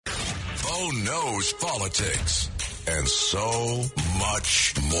Bo knows politics. And so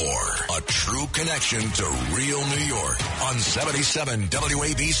much more. A true connection to real New York on 77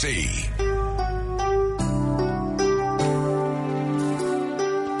 WABC.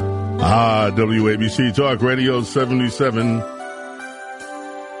 WABC Talk Radio 77.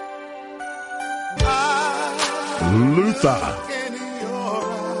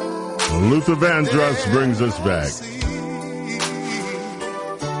 Luther Vandross brings us back.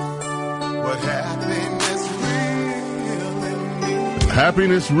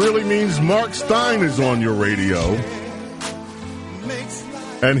 Happiness really means Mark Stein is on your radio.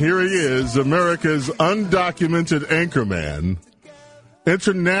 And here he is, America's undocumented anchorman,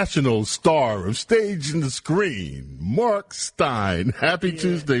 international star of stage and the screen, Mark Stein. Happy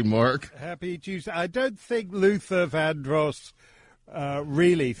Tuesday, Mark. Happy Tuesday. I don't think Luther Vandross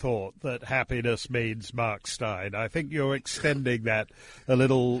really thought that happiness means Mark Stein. I think you're extending that a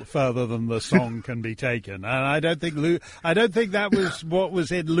little further than the song can be taken. And I don't think that was what was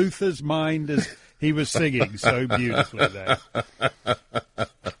in Luther's mind as he was singing so beautifully there.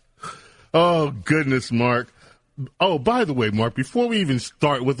 Oh, goodness, Mark. Oh, by the way, Mark, before we even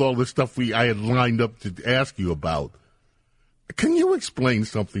start with all the stuff I had lined up to ask you about, can you explain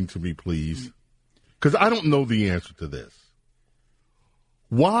something to me, please? Because I don't know the answer to this.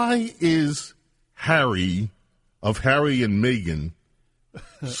 Why is Harry of Harry and Meghan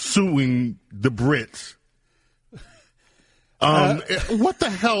suing the Brits? What the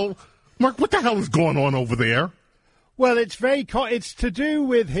hell, Mark, what the hell is going on over there? Well, it's it's to do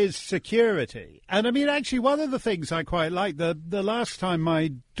with his security. And I mean, actually, one of the things I quite like, the last time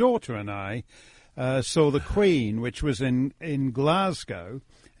my daughter and I saw the Queen, which was in Glasgow,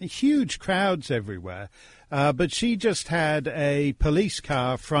 huge crowds everywhere. But she just had a police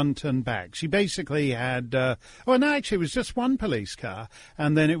car front and back. She basically had, actually it was just one police car,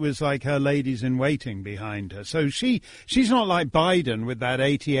 and then it was like her ladies in waiting behind her. So she's not like Biden with that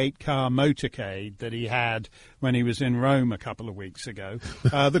 88-car motorcade that he had when he was in Rome a couple of weeks ago.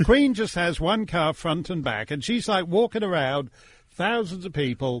 The Queen just has one car front and back, and she's like walking around, thousands of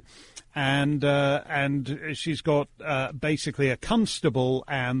people, and she's got basically a constable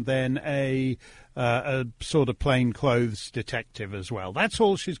and then a sort of plainclothes detective as well. That's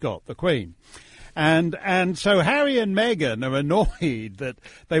all she's got, the Queen. And so Harry and Meghan are annoyed that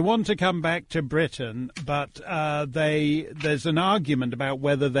they want to come back to Britain, but there's an argument about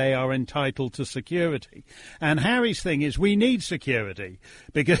whether they are entitled to security. And Harry's thing is, we need security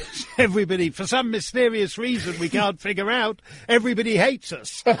because everybody, for some mysterious reason we can't figure out, everybody hates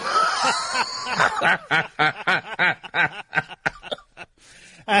us.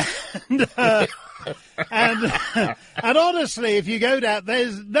 And honestly, if you go down,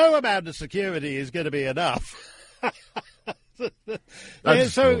 there's no amount of security is going to be enough.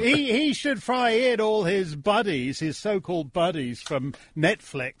 So he should fry in all his buddies, his so-called buddies from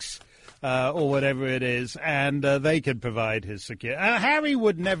Netflix or whatever it is, and they can provide his security. Harry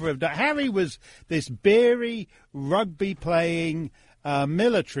would never have done. Harry was this beery, rugby-playing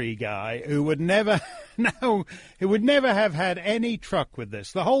military guy who would never have had any truck with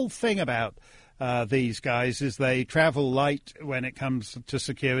this. The whole thing about these guys is they travel light when it comes to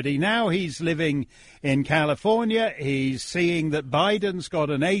security. Now he's living in California. He's seeing that Biden's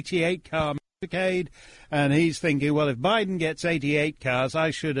got an 88-car motorcade, and he's thinking, well, if Biden gets 88 cars, I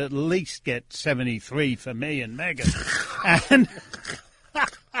should at least get 73 for me and Meghan.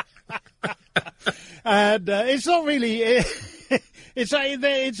 And it's not really... It's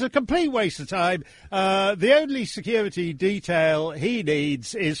a complete waste of time. The only security detail he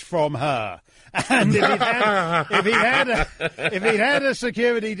needs is from her. And if he'd had a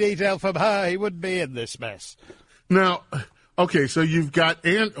security detail from her, he wouldn't be in this mess. Now, okay, so you've got,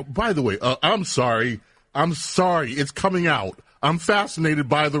 and by the way, I'm sorry, it's coming out. I'm fascinated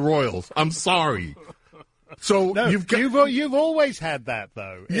by the Royals. I'm sorry. So no, you've always had that,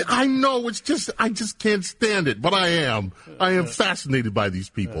 though. Yeah, I know. It's just I just can't stand it, but I am fascinated by these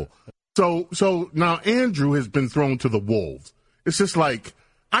people. So now Andrew has been thrown to the wolves. It's just like,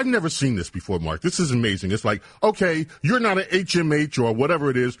 I've never seen this before, Mark. This is amazing. It's like, okay, you're not an HMH or whatever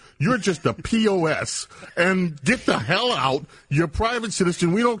it is. You're just a POS, and get the hell out. You're a private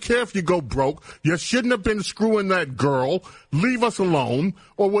citizen. We don't care if you go broke. You shouldn't have been screwing that girl. Leave us alone,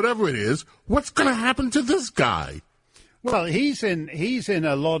 or whatever it is. What's going to happen to this guy? Well, he's in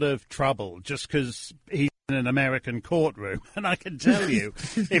a lot of trouble just because he's in an American courtroom, and I can tell you,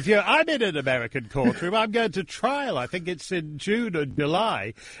 I'm in an American courtroom, I'm going to trial. I think it's in June or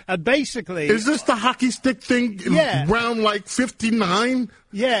July, and basically, is this the hockey stick thing? Yeah. Round like 59.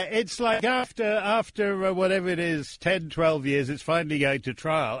 Yeah, it's like after whatever it is, 10, 12 years, it's finally going to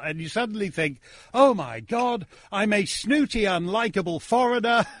trial, and you suddenly think, oh my God, I'm a snooty, unlikable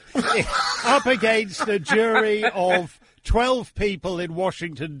foreigner up against a jury of 12 people in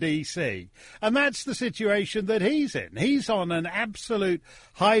Washington, D.C. And that's the situation that he's in. He's on an absolute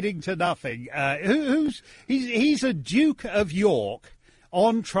hiding to nothing. He's a Duke of York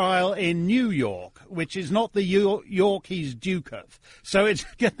on trial in New York, which is not the York he's Duke of. So it's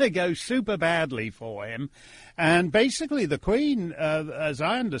going to go super badly for him. And basically the Queen, as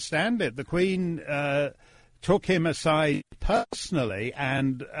I understand it, the Queen took him aside personally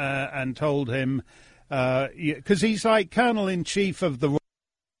and told him, because he's like Colonel-in-Chief of the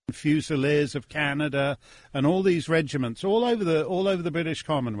Fusiliers of Canada and all these regiments all over the British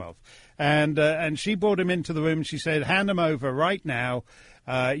Commonwealth, and she brought him into the room. She said, "Hand him over right now.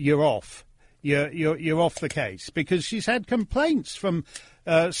 You're off. You're off the case," because she's had complaints from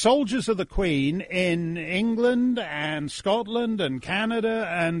soldiers of the Queen in England and Scotland and Canada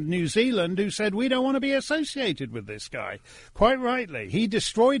and New Zealand who said, we don't want to be associated with this guy. Quite rightly, he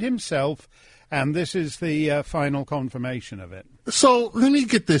destroyed himself. And this is the final confirmation of it. So let me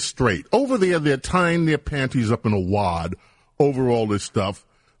get this straight. Over there, they're tying their panties up in a wad over all this stuff.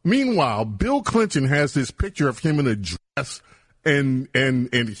 Meanwhile, Bill Clinton has this picture of him in a dress and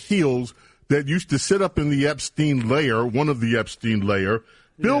heels that used to sit up in the Epstein layer, one of the Epstein layer.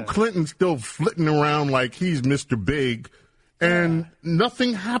 Bill Clinton's still flitting around like he's Mr. Big, and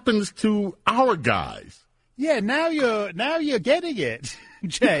nothing happens to our guys. Yeah, now you're getting it,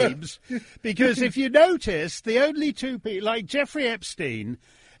 James, because if you notice, the only two people, like Jeffrey Epstein,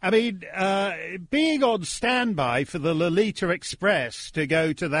 I mean, being on standby for the Lolita Express to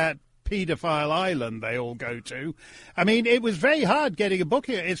go to that paedophile island they all go to, I mean, it was very hard getting a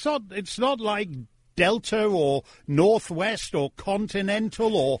booking. It's not like Delta or Northwest or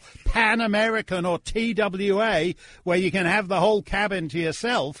Continental or Pan American or TWA, where you can have the whole cabin to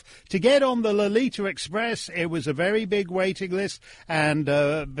yourself. To get on the Lolita Express, it was a very big waiting list, and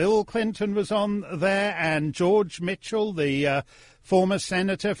Bill Clinton was on there, and George Mitchell, the former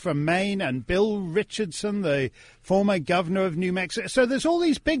senator from Maine, and Bill Richardson, the former governor of New Mexico. So there's all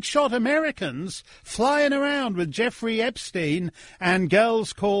these big shot Americans flying around with Jeffrey Epstein and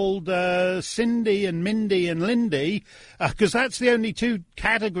girls called Cindy and Mindy and Lindy, because that's the only two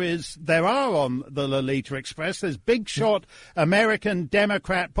categories there are on the Lolita Express. There's big shot American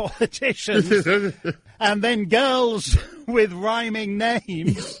Democrat politicians and then girls with rhyming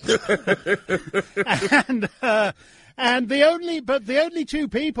names. And the only two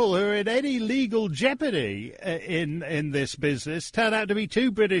people who are in any legal jeopardy in this business turn out to be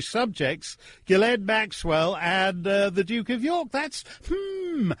two British subjects, Ghislaine Maxwell and the Duke of York. That's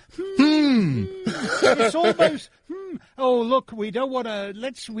It's almost Oh, look, we don't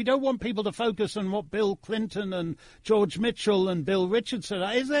want people to focus on what Bill Clinton and George Mitchell and Bill Richardson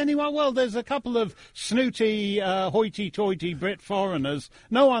are. Is there anyone? Well, there's a couple of snooty, hoity-toity Brit foreigners.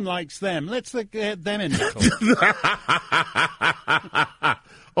 No one likes them. Let's get them in the talk.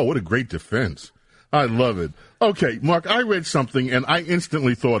 Oh, what a great defense. I love it. Okay, Mark, I read something, and I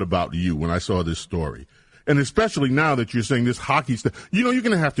instantly thought about you when I saw this story. And especially now that you're saying this hockey stick, you're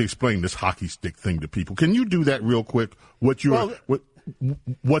going to have to explain this hockey stick thing to people. Can you do that real quick? What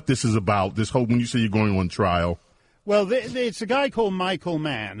this is about? This whole, when you say you're going on trial. Well, it's a guy called Michael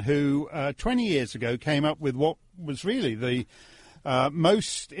Mann who 20 years ago came up with what was really the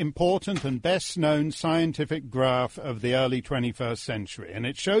most important and best known scientific graph of the early 21st century, and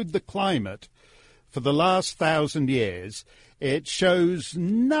it showed the climate for the last 1,000 years. It shows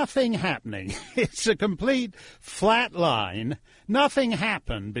nothing happening. It's a complete flat line. Nothing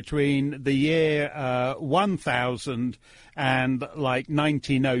happened between the year 1000 and like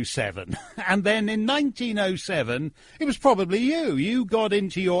 1907. And then in 1907, it was probably you. You got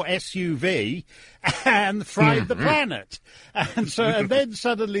into your SUV and fried the planet. And then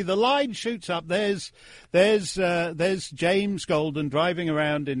suddenly the line shoots up. There's James Golden driving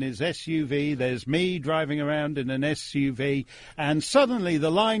around in his SUV. There's me driving around in an SUV. And suddenly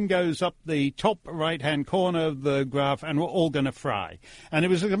the line goes up the top right-hand corner of the graph, and we're all going to fry. And it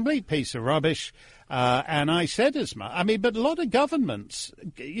was a complete piece of rubbish. And I said as much. I mean, but a lot of governments,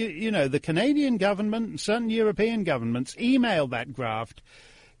 you know, the Canadian government and certain European governments emailed that graph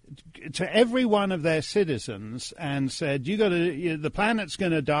to every one of their citizens and said, the planet's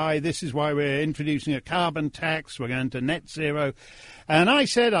going to die. This is why we're introducing a carbon tax. We're going to net zero. And I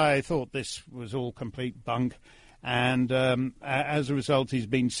said I thought this was all complete bunk. And as a result, he's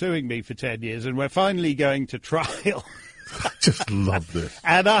been suing me for 10 years, and we're finally going to trial. I just love this.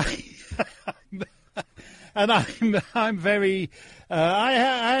 And I'm very. I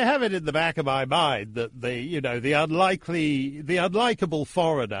have it in the back of my mind that the unlikable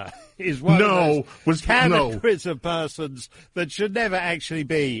foreigner is one of those categories of persons that should never actually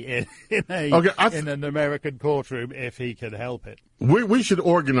be in an American courtroom if he can help it. We should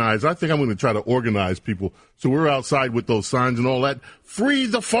organize. I think I'm going to try to organize people so we're outside with those signs and all that. Free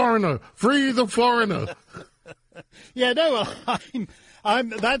the foreigner! Free the foreigner! Yeah, no,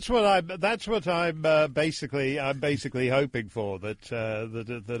 That's what I'm basically hoping for, that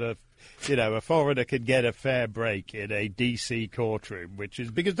a foreigner can get a fair break in a DC courtroom, which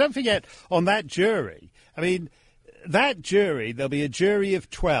is because don't forget on that jury. I mean, that jury, there'll be a jury of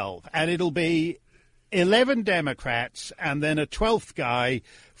 12, and it'll be 11 Democrats and then a 12th guy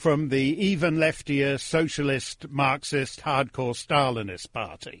from the even leftier socialist, Marxist, hardcore Stalinist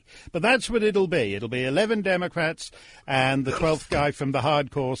party. But that's what it'll be. It'll be 11 Democrats and the 12th guy from the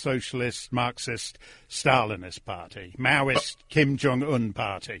hardcore socialist, Marxist, Stalinist party, Maoist Kim Jong-un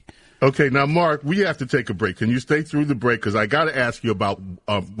party. Okay, now, Mark, we have to take a break. Can you stay through the break? Because I got to ask you about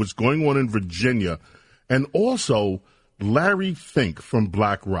what's going on in Virginia and also Larry Fink from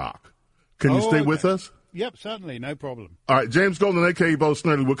BlackRock. Can you stay with us? Yep, certainly. No problem. All right, James Golden, a.k.a. Bo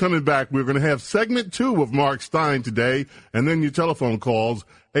Snerdley. We're coming back. We're going to have segment 2 of Mark Steyn today, and then your telephone calls,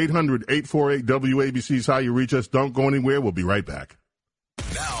 800-848-WABC is how you reach us. Don't go anywhere. We'll be right back.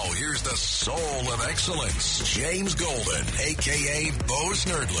 Now, here's the soul of excellence, James Golden, a.k.a. Bo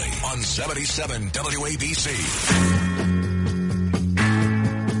Snerdley, on 77 WABC.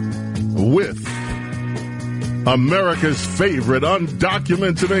 With America's favorite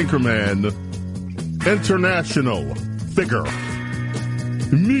undocumented anchorman, international figure,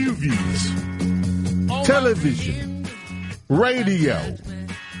 movies, television, radio,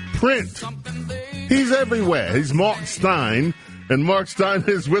 print. He's everywhere. He's Mark Steyn, and Mark Steyn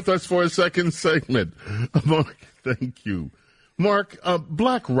is with us for a second segment. Mark, thank you. Mark,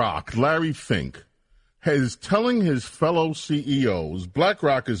 BlackRock, Larry Fink, is telling his fellow CEOs,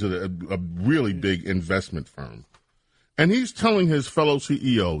 BlackRock is a really big investment firm, and he's telling his fellow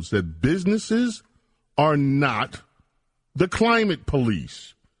CEOs that businesses are not the climate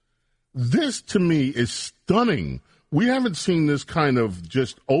police. This, to me, is stunning. We haven't seen this kind of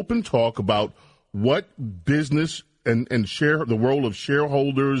just open talk about what business and the role of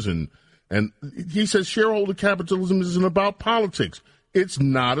shareholders, and he says shareholder capitalism isn't about politics. It's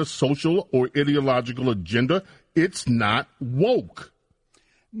not a social or ideological agenda. It's not woke.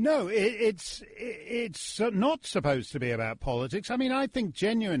 No, it's not supposed to be about politics. I mean, I think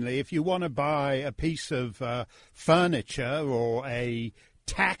genuinely, if you want to buy a piece of furniture or a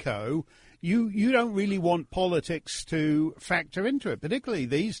taco, you don't really want politics to factor into it. Particularly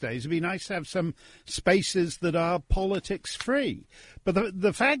these days, it'd be nice to have some spaces that are politics-free. But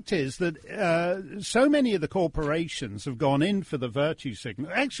the fact is that so many of the corporations have gone in for the virtue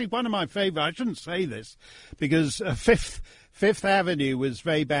signal. Actually, one of my favorite, I shouldn't say this, because Fifth Avenue was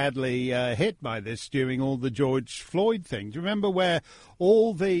very badly hit by this during all the George Floyd thing. Do you remember where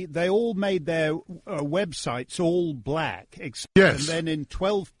they all made their websites all black? Yes. And then in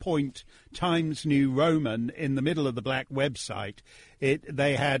 12-point Times New Roman in the middle of the black website,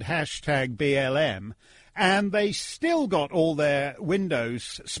 they had hashtag BLM. And they still got all their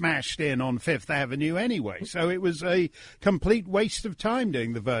windows smashed in on Fifth Avenue anyway. So it was a complete waste of time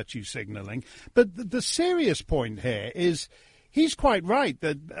doing the virtue signaling. But the serious point here is he's quite right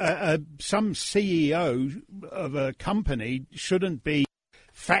that some CEO of a company shouldn't be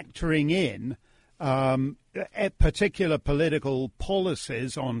factoring in particular political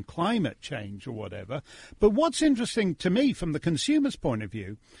policies on climate change or whatever. But what's interesting to me from the consumer's point of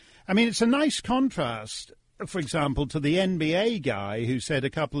view, I mean, it's a nice contrast, for example, to the NBA guy who said a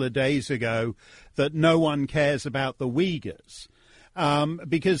couple of days ago that no one cares about the Uyghurs.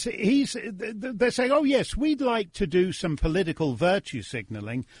 Because they're saying, oh, yes, we'd like to do some political virtue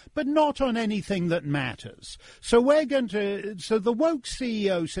signaling, but not on anything that matters. So the woke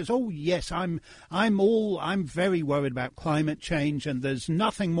CEO says, oh, yes, I'm very worried about climate change, and there's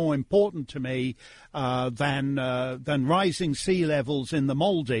nothing more important to me than rising sea levels in the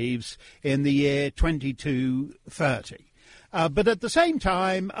Maldives in the year 2230. But at the same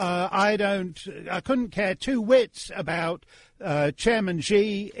time, I couldn't care two whits about Chairman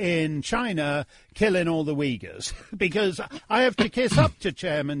Xi in China killing all the Uyghurs, because I have to kiss up to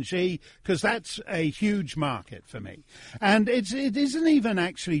Chairman Xi because that's a huge market for me. And it isn't even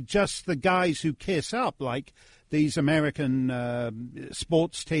actually just the guys who kiss up, like these American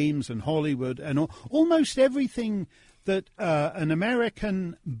sports teams and Hollywood and almost everything that an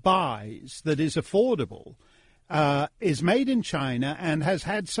American buys that is affordable is made in China and has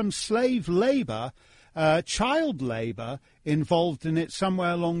had some slave labor, child labor involved in it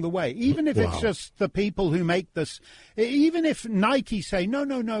somewhere along the way. Even if it's just the people who make this, even if Nike say, no,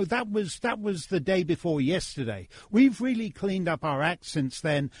 that was the day before yesterday. We've really cleaned up our act since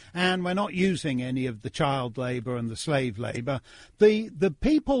then, and we're not using any of the child labor and the slave labor. The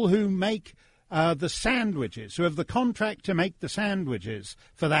people who make the sandwiches, who have the contract to make the sandwiches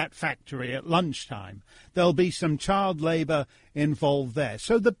for that factory at lunchtime, there'll be some child labour involved there.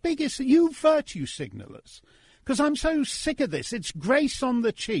 So the biggest, you virtue signallers, because I'm so sick of this, it's grace on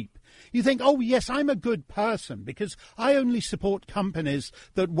the cheap. You think, oh, yes, I'm a good person because I only support companies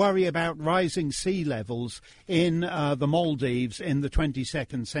that worry about rising sea levels in the Maldives in the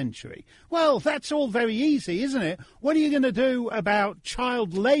 22nd century. Well, that's all very easy, isn't it? What are you going to do about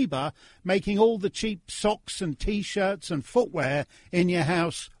child labour making all the cheap socks and T-shirts and footwear in your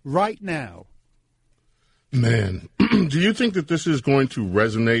house right now? Man, do you think that this is going to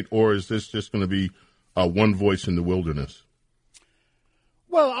resonate, or is this just going to be one voice in the wilderness?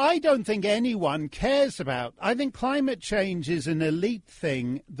 Well, I don't think anyone cares about. I think climate change is an elite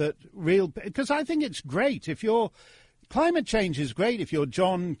thing because I think it's great if climate change is great if you're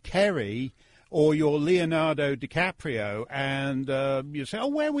John Kerry or you're Leonardo DiCaprio and you say, oh,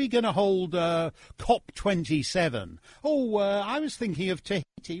 where are we going to hold COP27? Oh, I was thinking of Tahiti.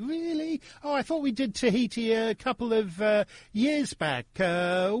 Really? Oh, I thought we did Tahiti a couple of years back.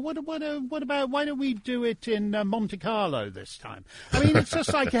 What about, why don't we do it in Monte Carlo this time? I mean, it's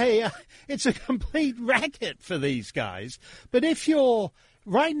just like it's a complete racket for these guys. But if you're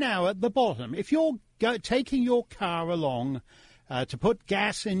right now at the bottom, if you're taking your car along to put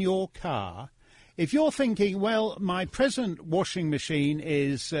gas in your car, if you're thinking, well, my present washing machine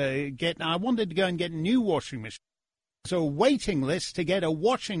is I wanted to go and get a new washing machine. So a waiting list to get a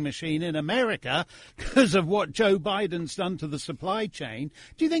washing machine in America because of what Joe Biden's done to the supply chain.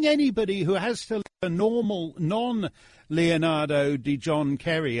 Do you think anybody who has to live a normal, non-Leonardo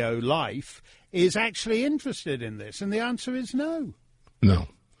DiCaprio life is actually interested in this? And the answer is no. No.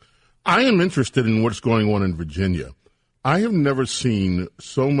 I am interested in what's going on in Virginia. I have never seen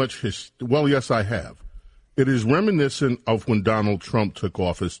so much well, yes, I have. It is reminiscent of when Donald Trump took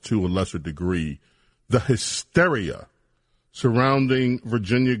office to a lesser degree. The hysteria surrounding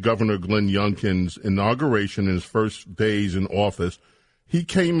Virginia Governor Glenn Youngkin's inauguration in his first days in office. He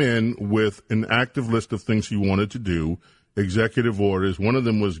came in with an active list of things he wanted to do, executive orders. One of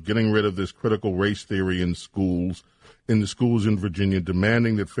them was getting rid of this critical race theory in the schools in Virginia,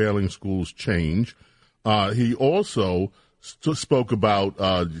 demanding that failing schools change. He also spoke about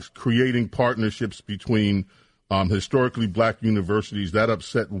creating partnerships between historically black universities. That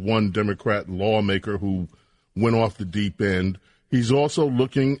upset one Democrat lawmaker who went off the deep end. He's also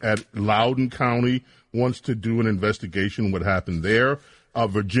looking at Loudoun County, wants to do an investigation what happened there.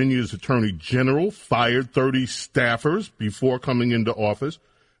 Virginia's Attorney General fired 30 staffers before coming into office.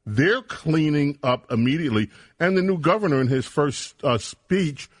 They're cleaning up immediately. And the new governor in his first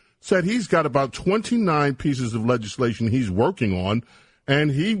speech said he's got about 29 pieces of legislation he's working on,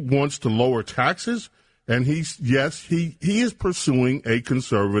 and he wants to lower taxes. And he is pursuing a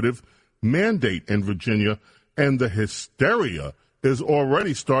conservative mandate in Virginia, and the hysteria is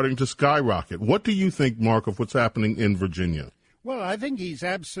already starting to skyrocket. What do you think, Mark, of what's happening in Virginia? Well, I think he's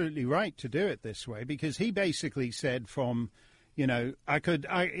absolutely right to do it this way, because he basically said I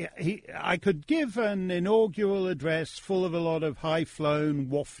could give an inaugural address full of a lot of high-flown,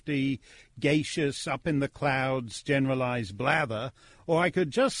 wafty, gaseous, up-in-the-clouds, generalized blather, or I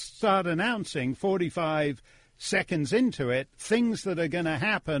could just start announcing 45 seconds into it things that are going to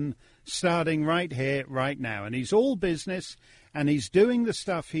happen starting right here, right now. And he's all business, and he's doing the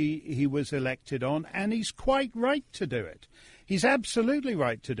stuff he was elected on, and he's quite right to do it. He's absolutely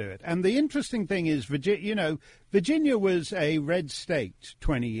right to do it. And the interesting thing is, Virginia was a red state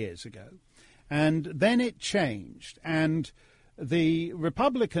 20 years ago, and then it changed. And the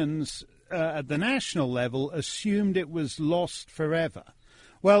Republicans at the national level assumed it was lost forever.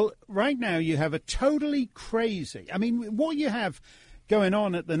 Well, right now you have a totally crazy, what you have going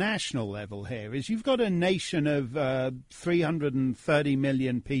on at the national level here is you've got a nation of 330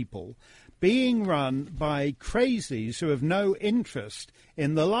 million people, being run by crazies who have no interest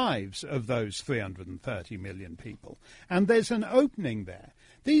in the lives of those 330 million people. And there's an opening there.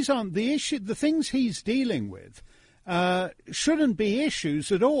 These aren't the issue. The things he's dealing with shouldn't be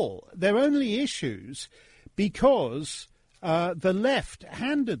issues at all. They're only issues because the left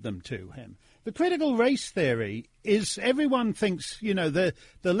handed them to him. The critical race theory is, everyone thinks, the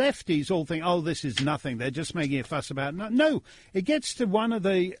lefties all think, oh, this is nothing. They're just making a fuss about it. No, it gets to one of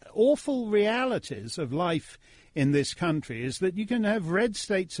the awful realities of life in this country, is that you can have red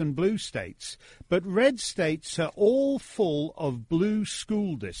states and blue states, but red states are all full of blue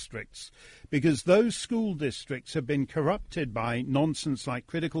school districts because those school districts have been corrupted by nonsense like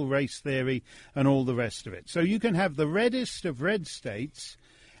critical race theory and all the rest of it. So you can have the reddest of red states,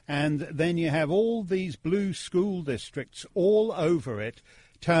 and then you have all these blue school districts all over it,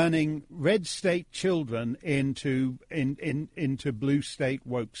 turning red state children into blue state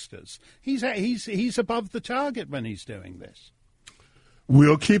wokesters. He's above the target when he's doing this.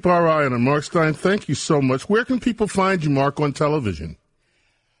 We'll keep our eye on him. Mark Steyn, thank you so much. Where can people find you, Mark, on television?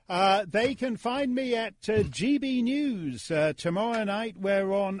 They can find me at GB News tomorrow night.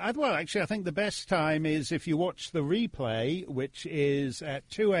 We're on, well, actually, I think the best time is if you watch the replay, which is at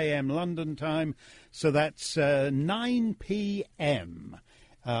 2 a.m. London time. So that's 9 p.m.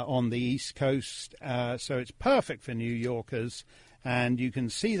 On the East Coast. So it's perfect for New Yorkers. And you can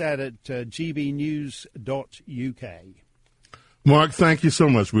see that at gbnews.uk. Mark, thank you so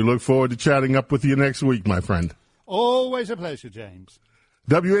much. We look forward to chatting up with you next week, my friend. Always a pleasure, James.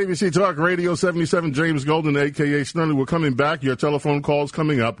 WABC Talk Radio 77, James Golden, a.k.a. Snurley. We're coming back. Your telephone calls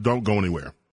coming up. Don't go anywhere.